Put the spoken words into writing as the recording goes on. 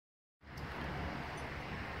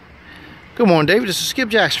Good morning, David. This is Skip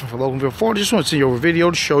Jackson from Loganville, Florida. Just want to send you over a video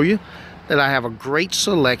to show you that I have a great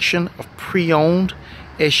selection of pre-owned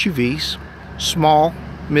SUVs, small,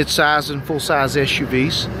 mid-size, and full-size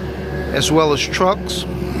SUVs, as well as trucks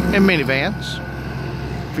and minivans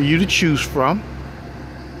for you to choose from.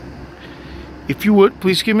 If you would,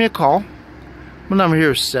 please give me a call. My number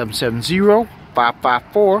here is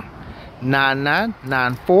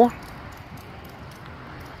 770-554-9994.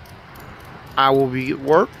 I will be at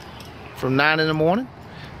work from 9 in the morning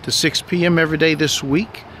to 6 p.m. every day this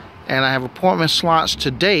week, and I have appointment slots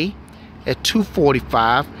today at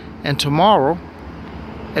 2:45 and tomorrow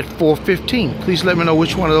at 4:15. Please let me know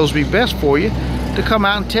which one of those would be best for you to come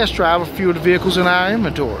out and test drive a few of the vehicles in our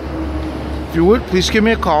inventory. If you would, please give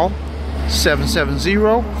me a call,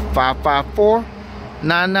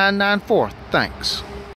 770-554-9994. Thanks.